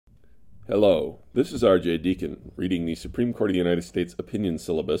Hello, this is R.J. Deacon reading the Supreme Court of the United States opinion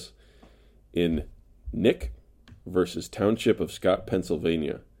syllabus in Nick versus Township of Scott,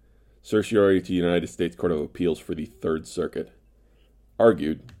 Pennsylvania, certiorari to United States Court of Appeals for the Third Circuit.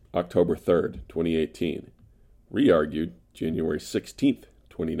 Argued October 3rd, 2018. Re-argued January 16th,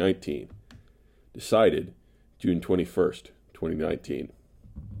 2019. Decided June 21st, 2019.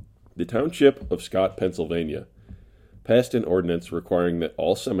 The Township of Scott, Pennsylvania, passed an ordinance requiring that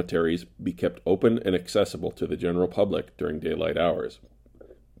all cemeteries be kept open and accessible to the general public during daylight hours.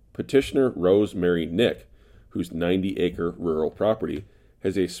 Petitioner Rose Mary Nick, whose 90-acre rural property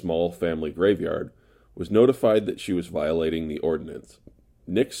has a small family graveyard, was notified that she was violating the ordinance.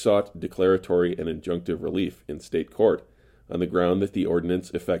 Nick sought declaratory and injunctive relief in state court on the ground that the ordinance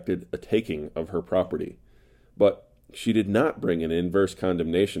effected a taking of her property, but she did not bring an inverse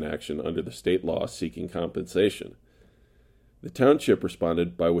condemnation action under the state law seeking compensation. The township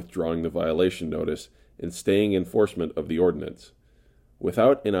responded by withdrawing the violation notice and staying enforcement of the ordinance.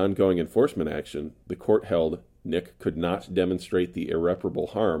 Without an ongoing enforcement action, the court held Nick could not demonstrate the irreparable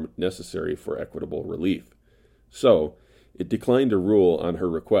harm necessary for equitable relief. So, it declined to rule on her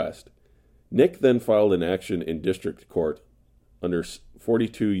request. Nick then filed an action in district court under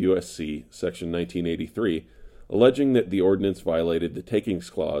 42 U.S.C. section 1983, alleging that the ordinance violated the takings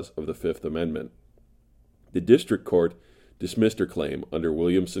clause of the Fifth Amendment. The district court dismissed her claim under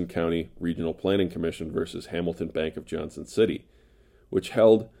Williamson County Regional Planning Commission versus Hamilton Bank of Johnson City, which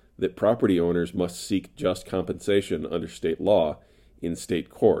held that property owners must seek just compensation under state law in state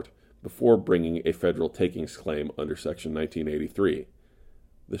court before bringing a federal takings claim under Section 1983.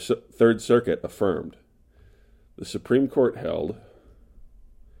 The Third Circuit affirmed. The Supreme Court held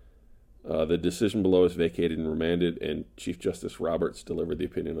the decision below is vacated and remanded, and Chief Justice Roberts delivered the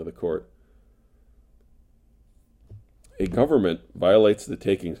opinion of the court. A government violates the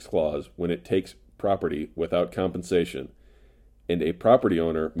takings clause when it takes property without compensation, and a property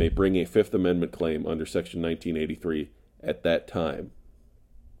owner may bring a Fifth Amendment claim under Section 1983 at that time.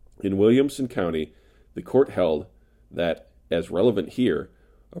 In Williamson County, the court held that, as relevant here,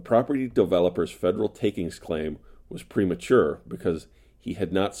 a property developer's federal takings claim was premature because he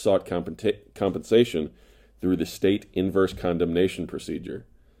had not sought compensation through the state inverse condemnation procedure.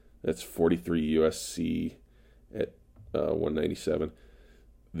 That's 43 U.S.C. at 197.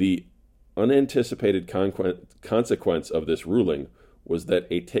 The unanticipated consequence of this ruling was that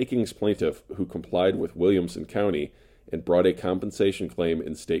a takings plaintiff who complied with Williamson County and brought a compensation claim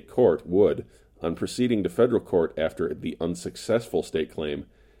in state court would, on proceeding to federal court after the unsuccessful state claim,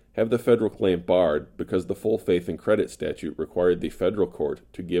 have the federal claim barred because the full faith and credit statute required the federal court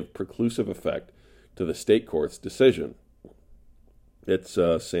to give preclusive effect to the state court's decision. It's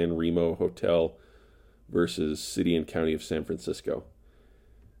San Remo Hotel versus City and County of San Francisco.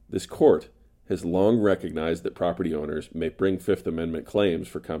 This court has long recognized that property owners may bring Fifth Amendment claims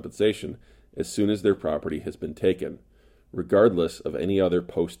for compensation as soon as their property has been taken, regardless of any other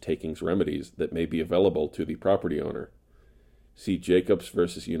post-takings remedies that may be available to the property owner. See Jacobs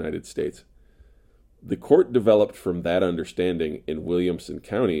versus United States. The court developed from that understanding in Williamson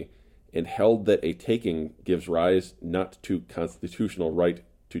County and held that a taking gives rise not to constitutional right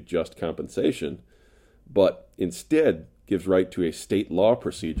to just compensation, but instead gives right to a state law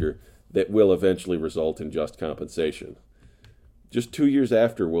procedure that will eventually result in just compensation. Just 2 years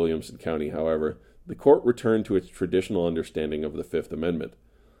after Williamson County, however, the court returned to its traditional understanding of the Fifth Amendment,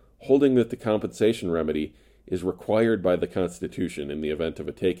 holding that the compensation remedy is required by the Constitution in the event of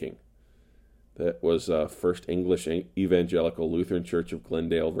a taking. That was First English Evangelical Lutheran Church of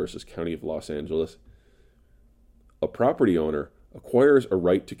Glendale versus County of Los Angeles. A property owner acquires a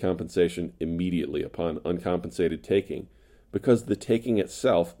right to compensation immediately upon uncompensated taking because the taking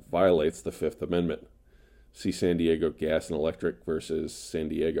itself violates the Fifth Amendment. See San Diego Gas and Electric versus San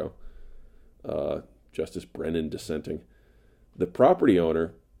Diego. Justice Brennan dissenting. The property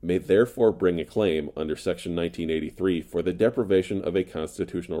owner may therefore bring a claim under Section 1983 for the deprivation of a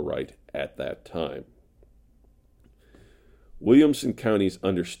constitutional right at that time. Williamson County's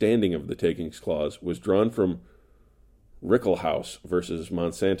understanding of the takings clause was drawn from Rickelhaus versus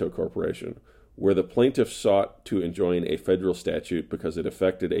Monsanto Corporation, where the plaintiff sought to enjoin a federal statute because it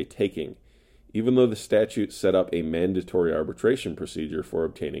affected a taking, even though the statute set up a mandatory arbitration procedure for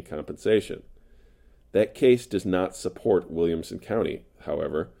obtaining compensation. That case does not support Williamson County,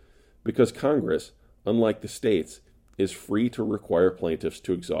 however, because Congress, unlike the states, is free to require plaintiffs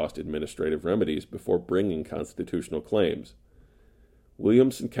to exhaust administrative remedies before bringing constitutional claims.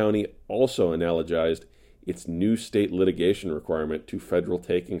 Williamson County also analogized its new state litigation requirement to federal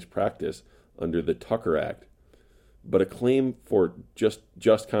takings practice under the Tucker Act. But a claim for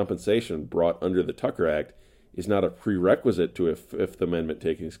just compensation brought under the Tucker Act is not a prerequisite to a Fifth Amendment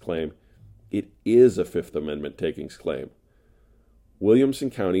takings claim. It is a Fifth Amendment takings claim. Williamson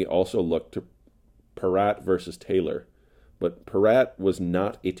County also looked to Peratt versus Taylor, but Peratt was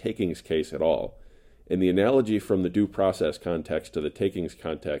not a takings case at all, and the analogy from the due process context to the takings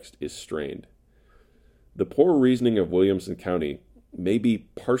context is strained. The poor reasoning of Williamson County may be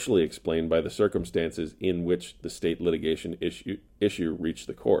partially explained by the circumstances in which the state litigation issue reached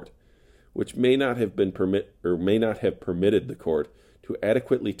the court, which may not have permitted the court to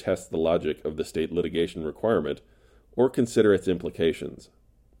adequately test the logic of the state litigation requirement or consider its implications.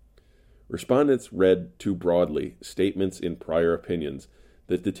 Respondents read too broadly statements in prior opinions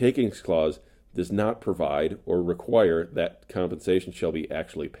that the takings clause does not provide or require that compensation shall be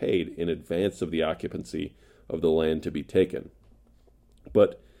actually paid in advance of the occupancy of the land to be taken.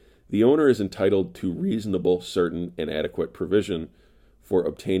 But the owner is entitled to reasonable, certain, and adequate provision for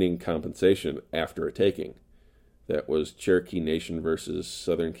obtaining compensation after a taking. That was Cherokee Nation versus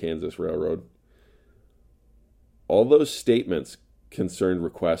Southern Kansas Railroad. All those statements concerned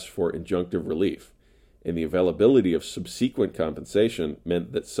requests for injunctive relief, and the availability of subsequent compensation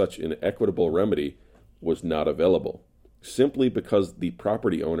meant that such an equitable remedy was not available. Simply because the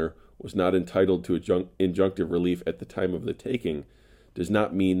property owner was not entitled to injunctive relief at the time of the taking does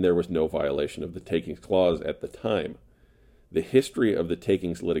not mean there was no violation of the takings clause at the time. The history of the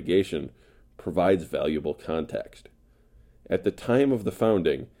takings litigation provides valuable context. At the time of the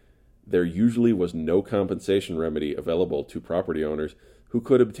founding, there usually was no compensation remedy available to property owners who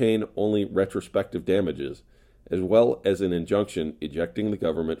could obtain only retrospective damages, as well as an injunction ejecting the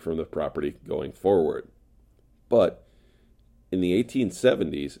government from the property going forward. But in the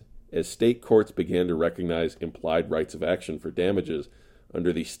 1870s, as state courts began to recognize implied rights of action for damages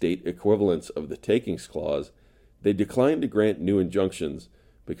under the state equivalents of the takings clause, they declined to grant new injunctions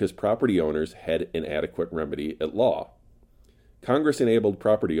because property owners had an adequate remedy at law. Congress enabled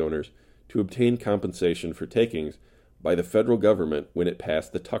property owners to obtain compensation for takings by the federal government when it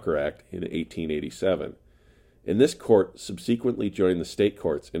passed the Tucker Act in 1887. And this court subsequently joined the state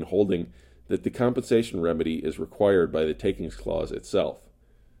courts in holding that the compensation remedy is required by the takings clause itself.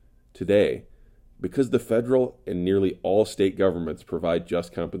 Today, because the federal and nearly all state governments provide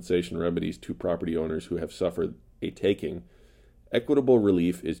just compensation remedies to property owners who have suffered a taking, equitable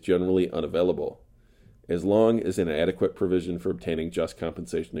relief is generally unavailable. As long as an adequate provision for obtaining just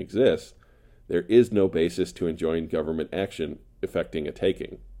compensation exists, there is no basis to enjoin government action effecting a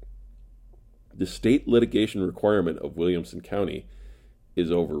taking. The state litigation requirement of Williamson County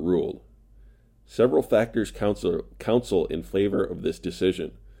is overruled. Several factors counsel in favor of this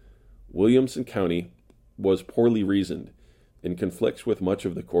decision. Williamson County was poorly reasoned and conflicts with much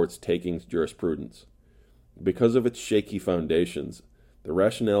of the court's takings jurisprudence. Because of its shaky foundations, the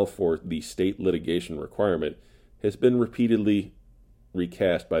rationale for the state litigation requirement has been repeatedly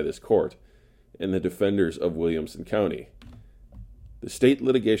recast by this court and the defenders of Williamson County. The state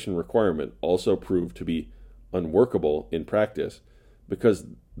litigation requirement also proved to be unworkable in practice because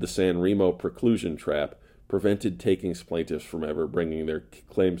the San Remo preclusion trap prevented takings plaintiffs from ever bringing their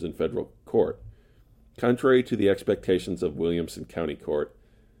claims in federal court. Contrary to the expectations of Williamson County Court.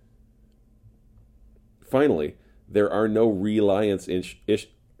 Finally, there are no reliance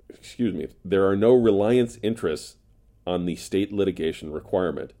interests on the state litigation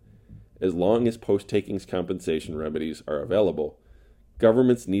requirement. As long as post-takings compensation remedies are available,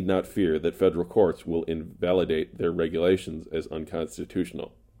 governments need not fear that federal courts will invalidate their regulations as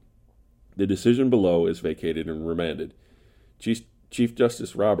unconstitutional. The decision below is vacated and remanded. Chief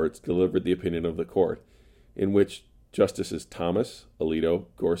Justice Roberts delivered the opinion of the court, in which Justices Thomas, Alito,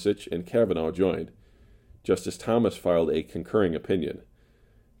 Gorsuch, and Kavanaugh joined. Justice Thomas filed a concurring opinion.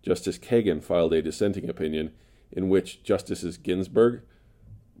 Justice Kagan filed a dissenting opinion, in which Justices Ginsburg,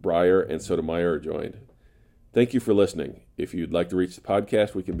 Breyer, and Sotomayor joined. Thank you for listening. If you'd like to reach the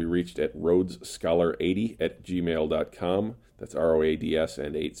podcast, we can be reached at rhodesscholar80@gmail.com. That's ROADS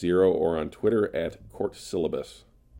and 80, or on Twitter at Court Syllabus.